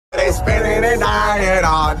spinning and dying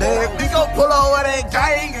all day. We gon' pull over that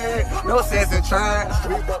gang, no sense in trying.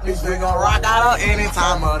 We fuck these niggas gon' rock out on any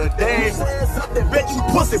time of the day. Bet you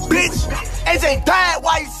pussy, bitch. AJ died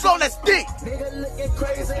while he's on that stick.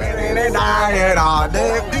 Spinning and dying all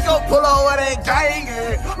day. We gon' pull over that gang,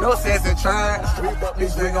 no sense in trying. We fuck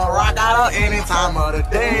these niggas gon' rock out on any time of the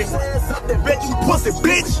day. Bet you pussy,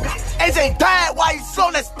 bitch. AJ died while he's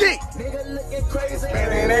on that stick.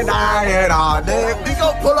 Spinning and dying all day. We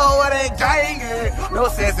gon' pull over that gang, no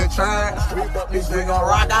sense in trying. We fuck these niggas gon'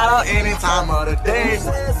 rock out on any time of the day.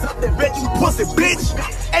 Bet you pussy, bitch.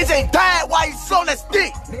 AJ died while he's on that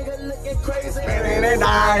stick. Spinning and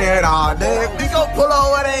dying all day. We gon' pull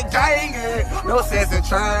over that gang, no sense in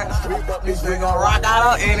trying. We fuck these niggas gon' rock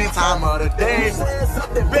out on any time of the day.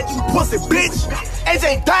 Bet you pussy, bitch.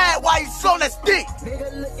 AJ died while he's on that stick.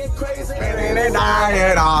 Spinning and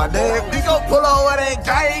dying all day. We gon' pull over that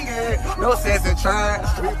gang, no sense in trying.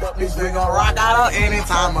 We fuck these niggas gon' rock out on any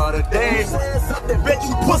time of the day. Bet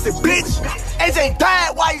you pussy, bitch. AJ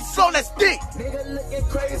died while he's on that stick.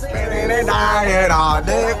 Spinning and dying all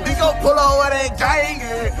day. We gon' pull over that gang,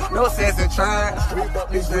 no sense in trying. We fuck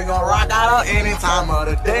these niggas gon' rock out on any time of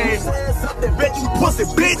the day. Bet you pussy,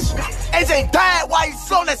 bitch. AJ died while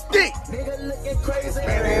he's on that stick.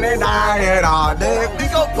 Spinning and dying all day. We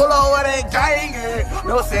gon' pull over that gang,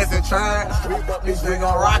 no sense in trying. We fuck these niggas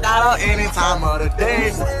gon' rock out on any time of the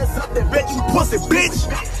day. Bet you pussy, bitch.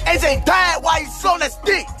 AJ died while he's on that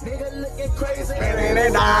stick. Spinning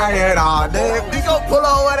and dying all day. We gon' pull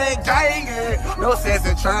over that gang, no sense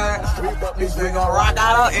in trying. We fuck these niggas gon' rock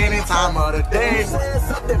out on any time of the day.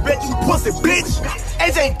 Bet you pussy, bitch.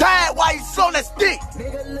 AJ died while he's on that stick.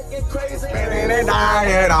 Spinning and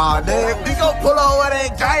dying all day. We gon' pull over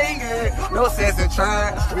that gang, no sense in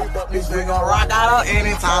trying. We fuck these niggas gon' rock out on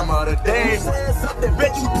any time of the day.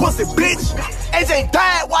 Bet you pussy, bitch. AJ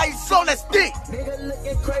died while he's on that stick.